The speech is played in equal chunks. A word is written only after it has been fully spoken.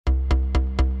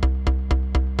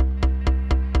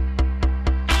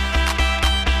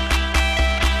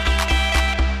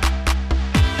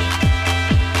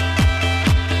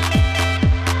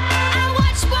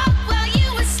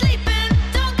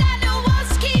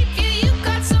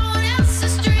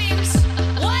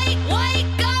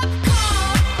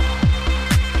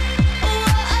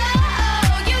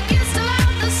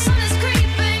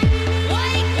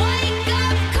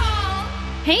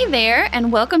there,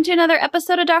 and welcome to another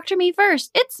episode of Dr. Me First.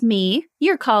 It's me,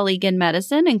 your colleague in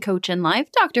medicine and coach in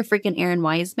life, Dr. freaking Erin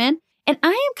Wiseman, and I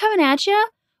am coming at you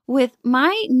with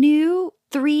my new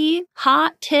 3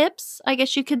 hot tips, I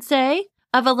guess you could say,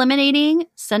 of eliminating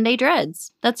Sunday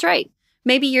dreads. That's right.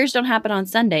 Maybe yours don't happen on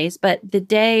Sundays, but the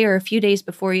day or a few days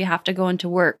before you have to go into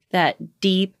work, that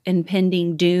deep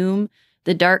impending doom,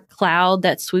 the dark cloud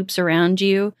that swoops around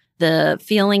you, the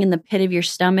feeling in the pit of your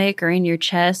stomach or in your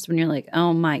chest when you're like,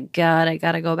 oh my God, I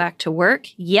got to go back to work.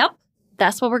 Yep,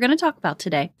 that's what we're going to talk about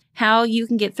today. How you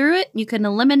can get through it, you can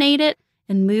eliminate it,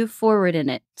 and move forward in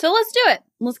it. So let's do it.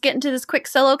 Let's get into this quick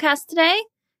solo cast today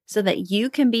so that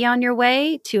you can be on your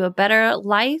way to a better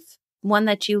life, one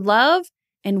that you love,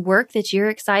 and work that you're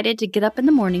excited to get up in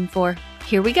the morning for.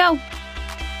 Here we go.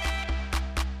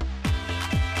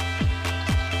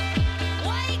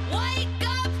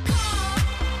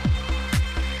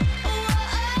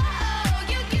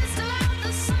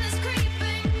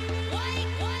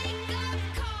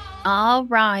 All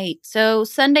right. So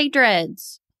Sunday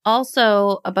dreads.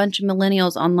 Also, a bunch of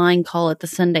millennials online call it the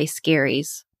Sunday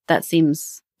scaries. That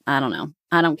seems, I don't know.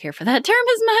 I don't care for that term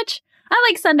as much. I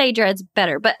like Sunday dreads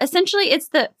better, but essentially it's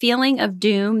the feeling of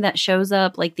doom that shows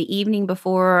up like the evening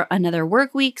before another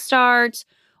work week starts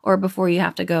or before you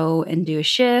have to go and do a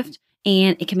shift.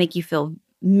 And it can make you feel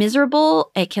miserable.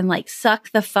 It can like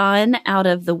suck the fun out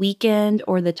of the weekend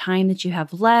or the time that you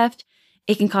have left.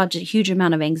 It can cause a huge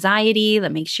amount of anxiety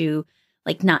that makes you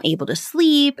like not able to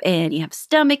sleep and you have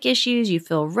stomach issues. You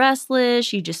feel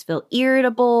restless. You just feel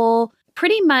irritable.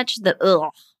 Pretty much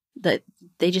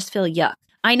they just feel yuck.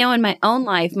 I know in my own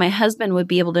life, my husband would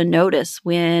be able to notice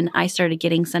when I started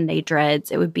getting Sunday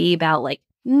dreads. It would be about like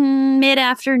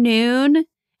mid-afternoon,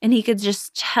 and he could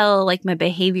just tell like my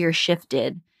behavior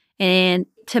shifted. And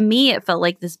to me, it felt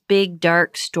like this big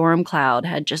dark storm cloud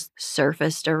had just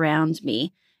surfaced around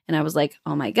me. And I was like,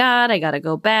 oh my God, I got to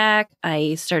go back.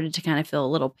 I started to kind of feel a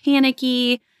little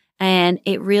panicky. And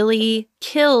it really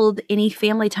killed any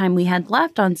family time we had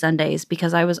left on Sundays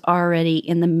because I was already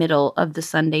in the middle of the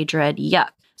Sunday dread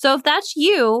yuck. So if that's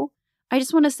you, I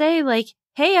just want to say like,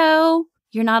 hey-o,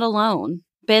 you're not alone.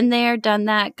 Been there, done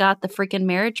that, got the freaking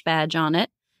marriage badge on it.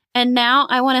 And now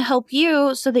I want to help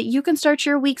you so that you can start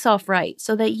your weeks off right,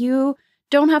 so that you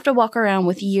don't have to walk around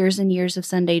with years and years of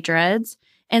Sunday dreads,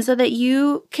 and so that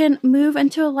you can move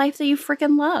into a life that you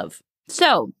freaking love.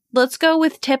 So let's go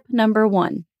with tip number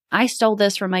 1. I stole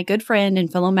this from my good friend and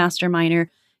fellow masterminder,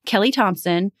 Kelli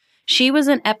Thompson. She was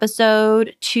in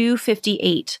episode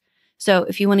 258. So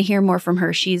if you want to hear more from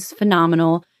her, she's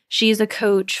phenomenal. She's a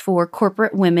coach for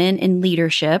corporate women in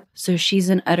leadership. So she's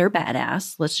an utter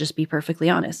badass. Let's just be perfectly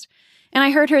honest. And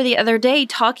I heard her the other day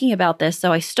talking about this.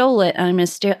 So I stole it and I'm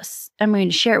going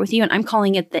to share it with you. And I'm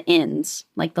calling it the N's,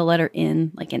 like the letter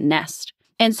N, like in nest.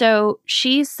 And so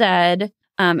she said,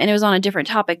 and it was on a different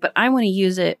topic, but I want to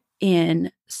use it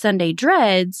in Sunday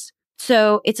dreads.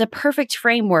 So it's a perfect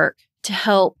framework to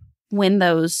help when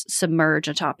those submerge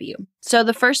on top of you. So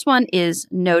the first one is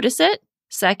notice it.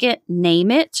 2nd,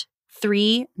 name it.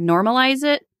 3, normalize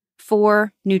it.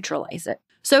 4, neutralize it.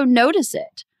 So notice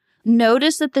it.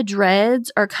 Notice that the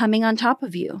dreads are coming on top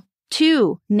of you.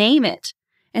 2, name it.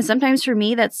 And sometimes for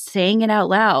me, that's saying it out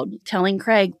loud, telling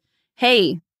Craig,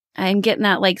 hey, I'm getting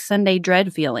that like Sunday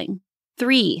dread feeling.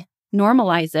 3,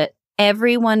 normalize it.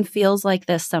 Everyone feels like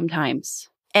this sometimes.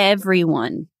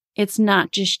 Everyone. It's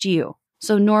not just you.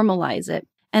 So normalize it.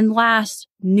 And last,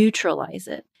 neutralize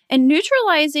it. And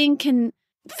neutralizing can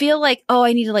feel like, oh,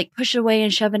 I need to like push it away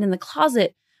and shove it in the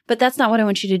closet. But that's not what I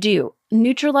want you to do.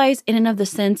 Neutralize in and of the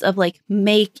sense of like,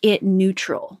 make it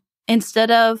neutral. Instead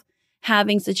of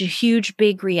having such a huge,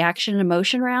 big reaction and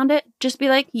emotion around it, just be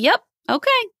like, yep, okay,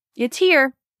 it's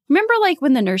here. Remember like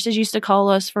when the nurses used to call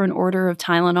us for an order of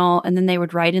Tylenol and then they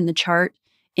would write in the chart,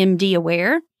 MD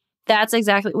aware? That's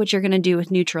exactly what you're going to do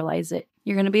with neutralize it.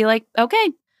 You're going to be like,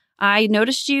 okay, I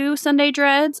noticed you Sunday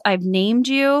dreads. I've named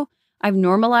you. I've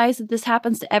normalized that this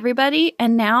happens to everybody.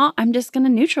 And now I'm just going to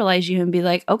neutralize you and be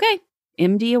like, okay,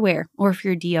 MD aware. Or if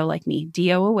you're DO like me,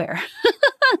 DO aware.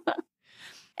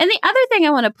 And the other thing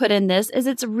I want to put in this is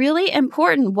it's really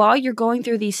important while you're going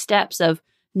through these steps of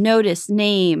notice,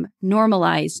 name,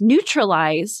 normalize,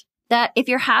 neutralize, that if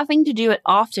you're having to do it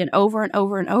often over and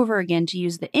over and over again to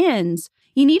use the N's,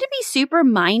 you need to be super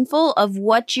mindful of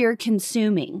what you're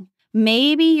consuming.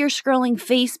 Maybe you're scrolling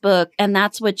Facebook and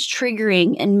that's what's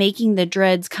triggering and making the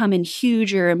dreads come in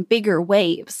huger and bigger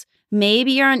waves.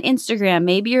 Maybe you're on Instagram.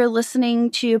 Maybe you're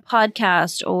listening to a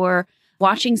podcast or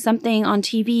watching something on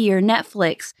TV or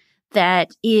Netflix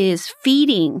that is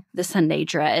feeding the Sunday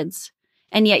dreads.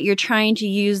 And yet you're trying to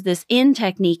use this in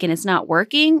technique and it's not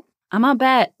working. I'm gonna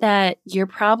bet that you're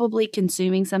probably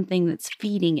consuming something that's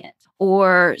feeding it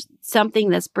or something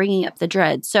that's bringing up the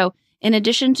dread. So in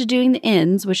addition to doing the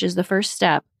ends, which is the first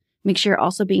step, make sure you're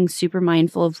also being super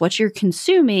mindful of what you're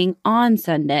consuming on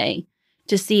Sunday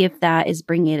to see if that is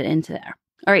bringing it into there.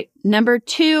 All right. Number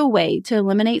 2 way to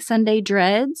eliminate Sunday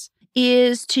dreads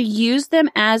is to use them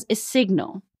as a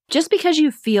signal. Just because you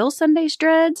feel Sunday's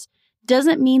dreads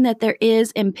doesn't mean that there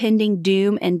is impending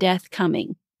doom and death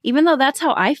coming. Even though that's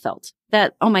how I felt,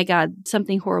 that, oh my God,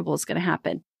 something horrible is going to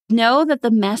happen. Know that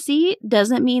the messy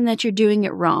doesn't mean that you're doing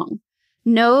it wrong.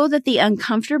 Know that the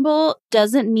uncomfortable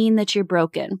doesn't mean that you're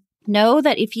broken. Know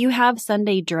that if you have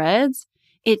Sunday dreads,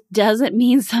 it doesn't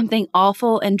mean something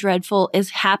awful and dreadful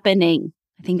is happening.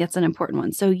 I think that's an important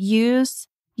one. So use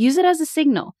it as a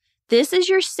signal. This is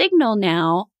your signal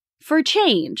now for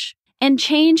change. And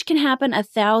change can happen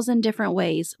 1,000 different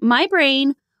ways. My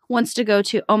brain wants to go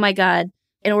to, oh my God,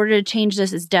 in order to change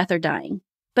this is death or dying.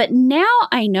 But now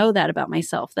I know that about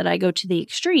myself, that I go to the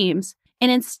extremes.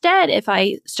 And instead, if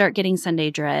I start getting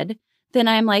Sunday dread, then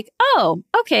I'm like, oh,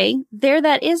 okay, there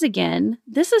that is again.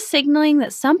 This is signaling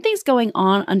that something's going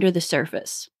on under the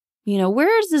surface.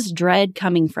 Where is this dread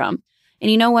coming from?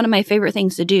 And one of my favorite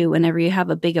things to do whenever you have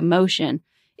a big emotion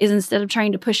is instead of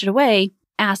trying to push it away,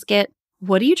 ask it,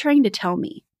 what are you trying to tell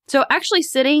me? So actually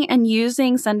sitting and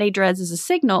using Sunday dreads as a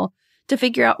signal to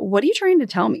figure out, what are you trying to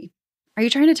tell me? Are you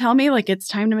trying to tell me like it's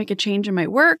time to make a change in my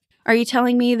work? Are you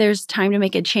telling me there's time to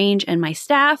make a change in my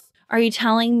staff? Are you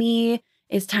telling me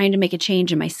it's time to make a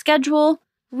change in my schedule?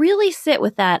 Really sit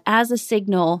with that as a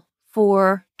signal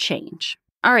for change.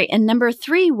 All right. And number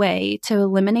 3 way to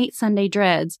eliminate Sunday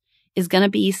dreads is going to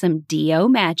be some DO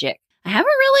magic. I haven't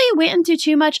really went into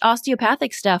too much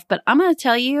osteopathic stuff, but I'm going to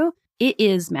tell you, it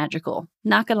is magical.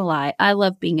 Not going to lie. I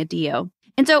love being a DO.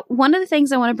 And so one of the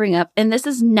things I want to bring up, and this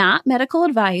is not medical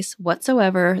advice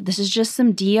whatsoever. This is just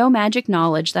some DO magic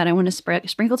knowledge that I want to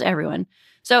sprinkle to everyone.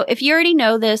 So if you already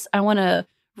know this, I want to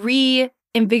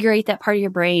reinvigorate that part of your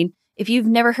brain. If you've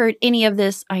never heard any of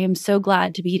this, I am so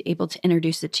glad to be able to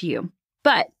introduce it to you.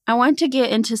 But I want to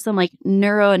get into some like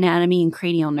neuroanatomy and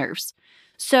cranial nerves.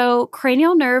 So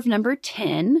cranial nerve number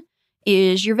 10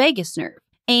 is your vagus nerve.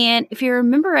 And if you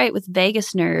remember right with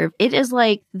vagus nerve, it is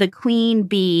like the queen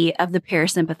bee of the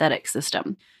parasympathetic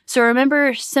system. So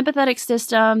remember, sympathetic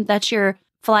system, that's your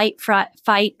flight,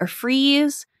 fight, or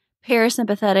freeze.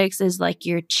 Parasympathetics is like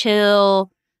your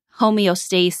chill,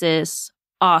 homeostasis,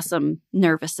 awesome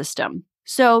nervous system.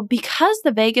 So because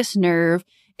the vagus nerve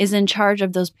is in charge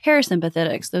of those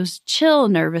parasympathetics, those chill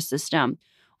nervous system,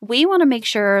 we want to make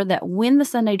sure that when the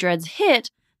Sunday dreads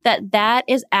hit, that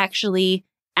is actually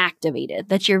activated,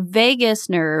 that your vagus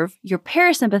nerve, your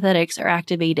parasympathetics are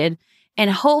activated, and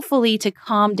hopefully to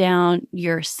calm down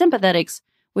your sympathetics,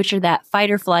 which are that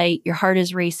fight or flight, your heart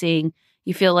is racing,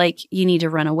 you feel like you need to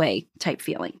run away type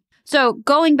feeling. So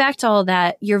going back to all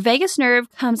that, your vagus nerve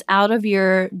comes out of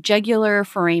your jugular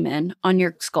foramen on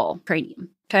your skull, cranium,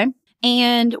 okay?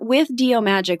 And with DO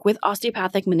magic, with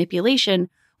osteopathic manipulation,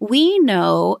 we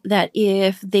know that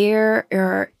if there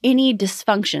are any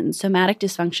dysfunctions, somatic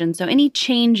dysfunctions, so any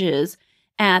changes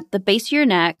at the base of your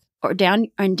neck or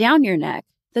down your neck,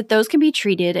 that those can be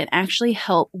treated and actually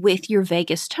help with your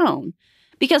vagus tone.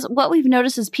 Because what we've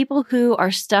noticed is people who are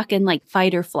stuck in like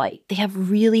fight or flight, they have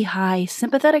really high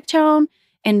sympathetic tone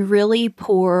and really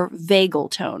poor vagal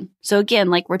tone. So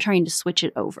again, like we're trying to switch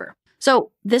it over.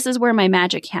 So this is where my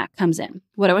magic hack comes in.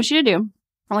 What I want you to do,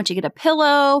 I want you to get a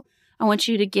pillow. I want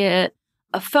you to get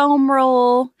a foam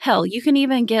roll. Hell, you can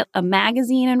even get a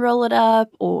magazine and roll it up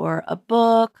or a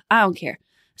book. I don't care.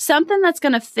 Something that's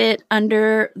going to fit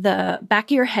under the back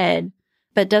of your head,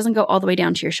 but doesn't go all the way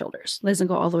down to your shoulders. Doesn't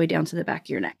go all the way down to the back of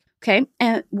your neck. Okay.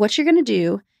 And what you're going to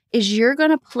do is you're going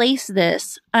to place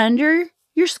this under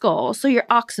your skull. So your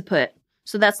occiput.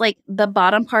 So that's like the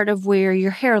bottom part of where your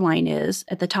hairline is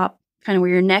at the top, kind of where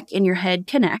your neck and your head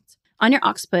connect on your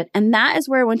occiput. And that is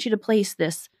where I want you to place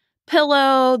this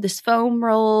pillow, this foam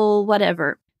roll,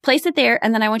 whatever. Place it there,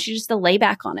 and then I want you just to lay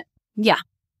back on it. Yeah,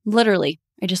 literally.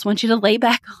 I just want you to lay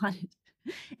back on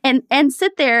it and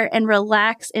sit there and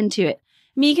relax into it.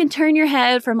 I mean, you can turn your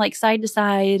head from like side to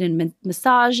side and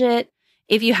massage it.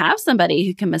 If you have somebody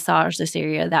who can massage this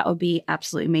area, that would be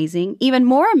absolutely amazing. Even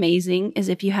more amazing is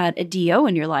if you had a DO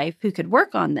in your life who could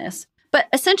work on this. But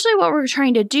essentially what we're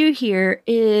trying to do here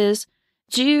is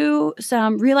do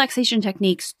some relaxation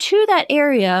techniques to that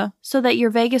area so that your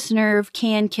vagus nerve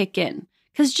can kick in.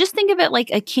 Because just think of it like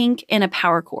a kink in a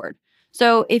power cord.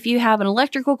 So if you have an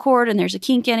electrical cord and there's a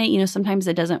kink in it, sometimes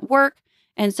it doesn't work.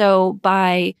 And so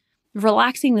by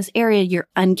relaxing this area, you're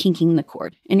unkinking the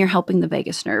cord and you're helping the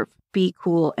vagus nerve be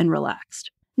cool and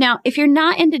relaxed. Now, if you're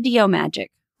not into DO magic,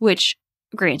 which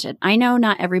granted, I know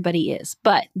not everybody is,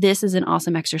 but this is an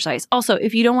awesome exercise. Also,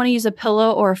 if you don't want to use a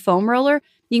pillow or a foam roller,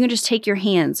 you can just take your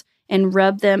hands and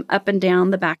rub them up and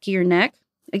down the back of your neck.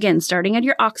 Again, starting at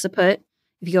your occiput.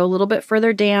 If you go a little bit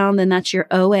further down, then that's your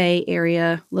OA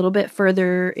area. A little bit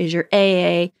further is your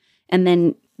AA. And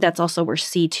then that's also where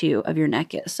C2 of your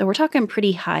neck is. So we're talking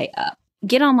pretty high up.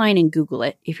 Get online and Google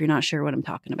it if you're not sure what I'm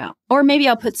talking about. Or maybe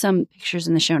I'll put some pictures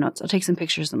in the show notes. I'll take some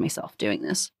pictures of myself doing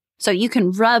this. So you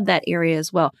can rub that area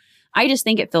as well. I just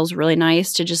think it feels really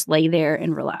nice to just lay there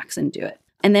and relax and do it.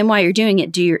 And then while you're doing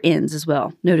it, do your ends as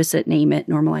well. Notice it, name it,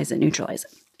 normalize it, neutralize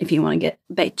it, if you want to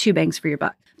get 2 bangs for your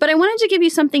buck. But I wanted to give you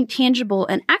something tangible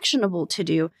and actionable to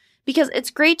do because it's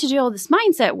great to do all this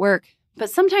mindset work, but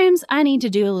sometimes I need to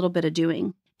do a little bit of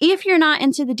doing. If you're not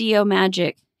into the DO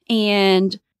magic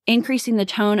and increasing the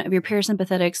tone of your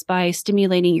parasympathetics by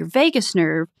stimulating your vagus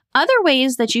nerve, other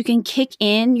ways that you can kick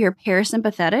in your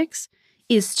parasympathetics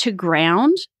is to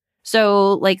ground.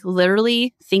 So like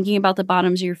literally thinking about the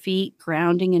bottoms of your feet,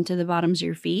 grounding into the bottoms of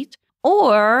your feet,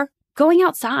 or going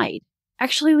outside.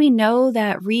 Actually, we know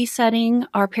that resetting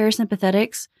our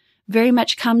parasympathetics very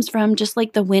much comes from just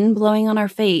like the wind blowing on our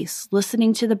face,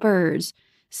 listening to the birds,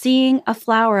 seeing a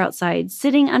flower outside,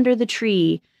 sitting under the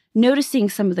tree, noticing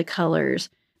some of the colors,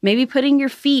 maybe putting your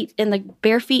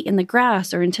bare feet in the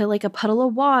grass or into like a puddle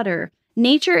of water.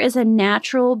 Nature is a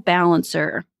natural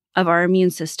balancer of our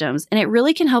immune systems, and it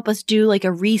really can help us do like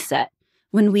a reset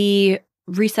when we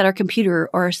reset our computer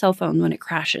or our cell phone when it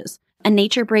crashes. A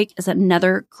nature break is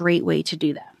another great way to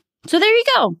do that. So there you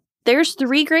go. There's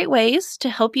 3 great ways to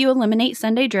help you eliminate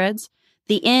Sunday dreads.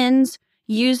 The ends,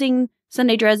 using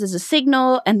Sunday dreads as a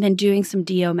signal, and then doing some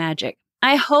DO magic.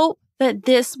 I hope that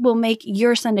this will make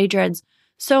your Sunday dreads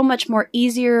so much more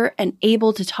easier and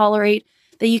able to tolerate,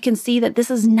 that you can see that this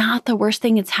is not the worst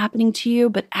thing that's happening to you,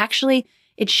 but actually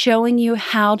it's showing you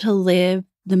how to live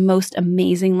the most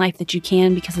amazing life that you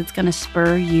can, because it's going to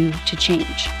spur you to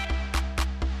change.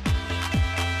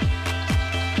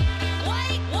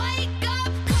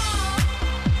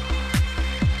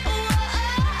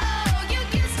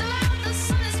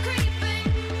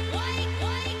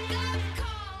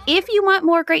 If you want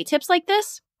more great tips like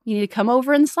this, you need to come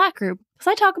over in the Slack group, because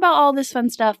I talk about all this fun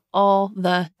stuff all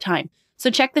the time. So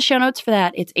check the show notes for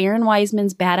that. It's Aaron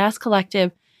Wiseman's Badass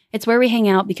Collective. It's where we hang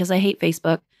out because I hate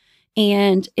Facebook.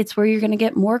 And it's where you're going to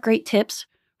get more great tips,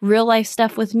 real life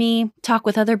stuff with me, talk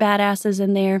with other badasses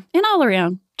in there, and all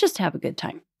around, just have a good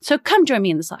time. So come join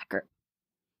me in the Slack group.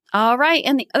 All right.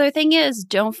 And the other thing is,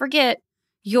 don't forget,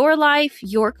 your life,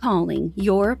 your calling,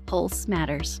 your pulse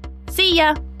matters. See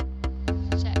ya.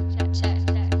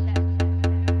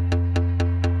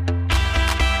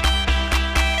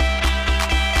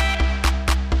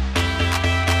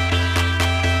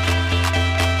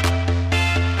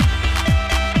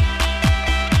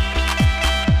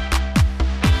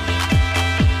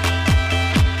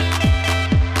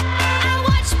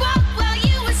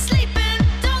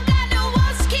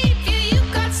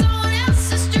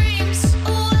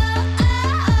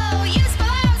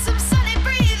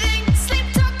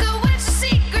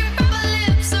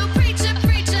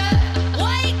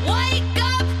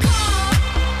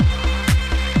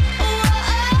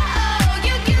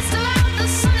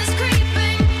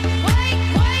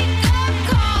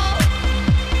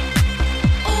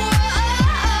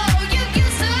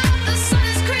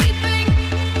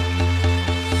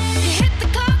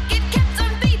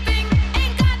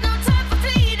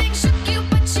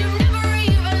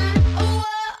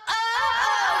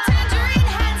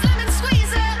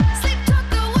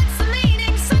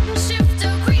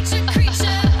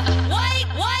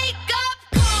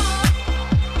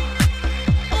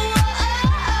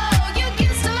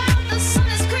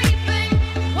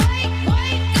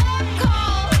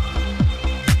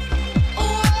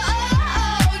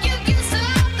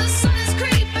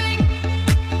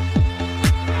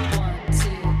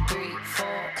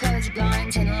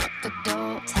 Unlock the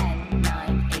door. 10,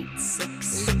 9, 8,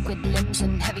 6. Liquid limbs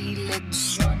and heavy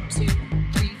lids. 1, 2.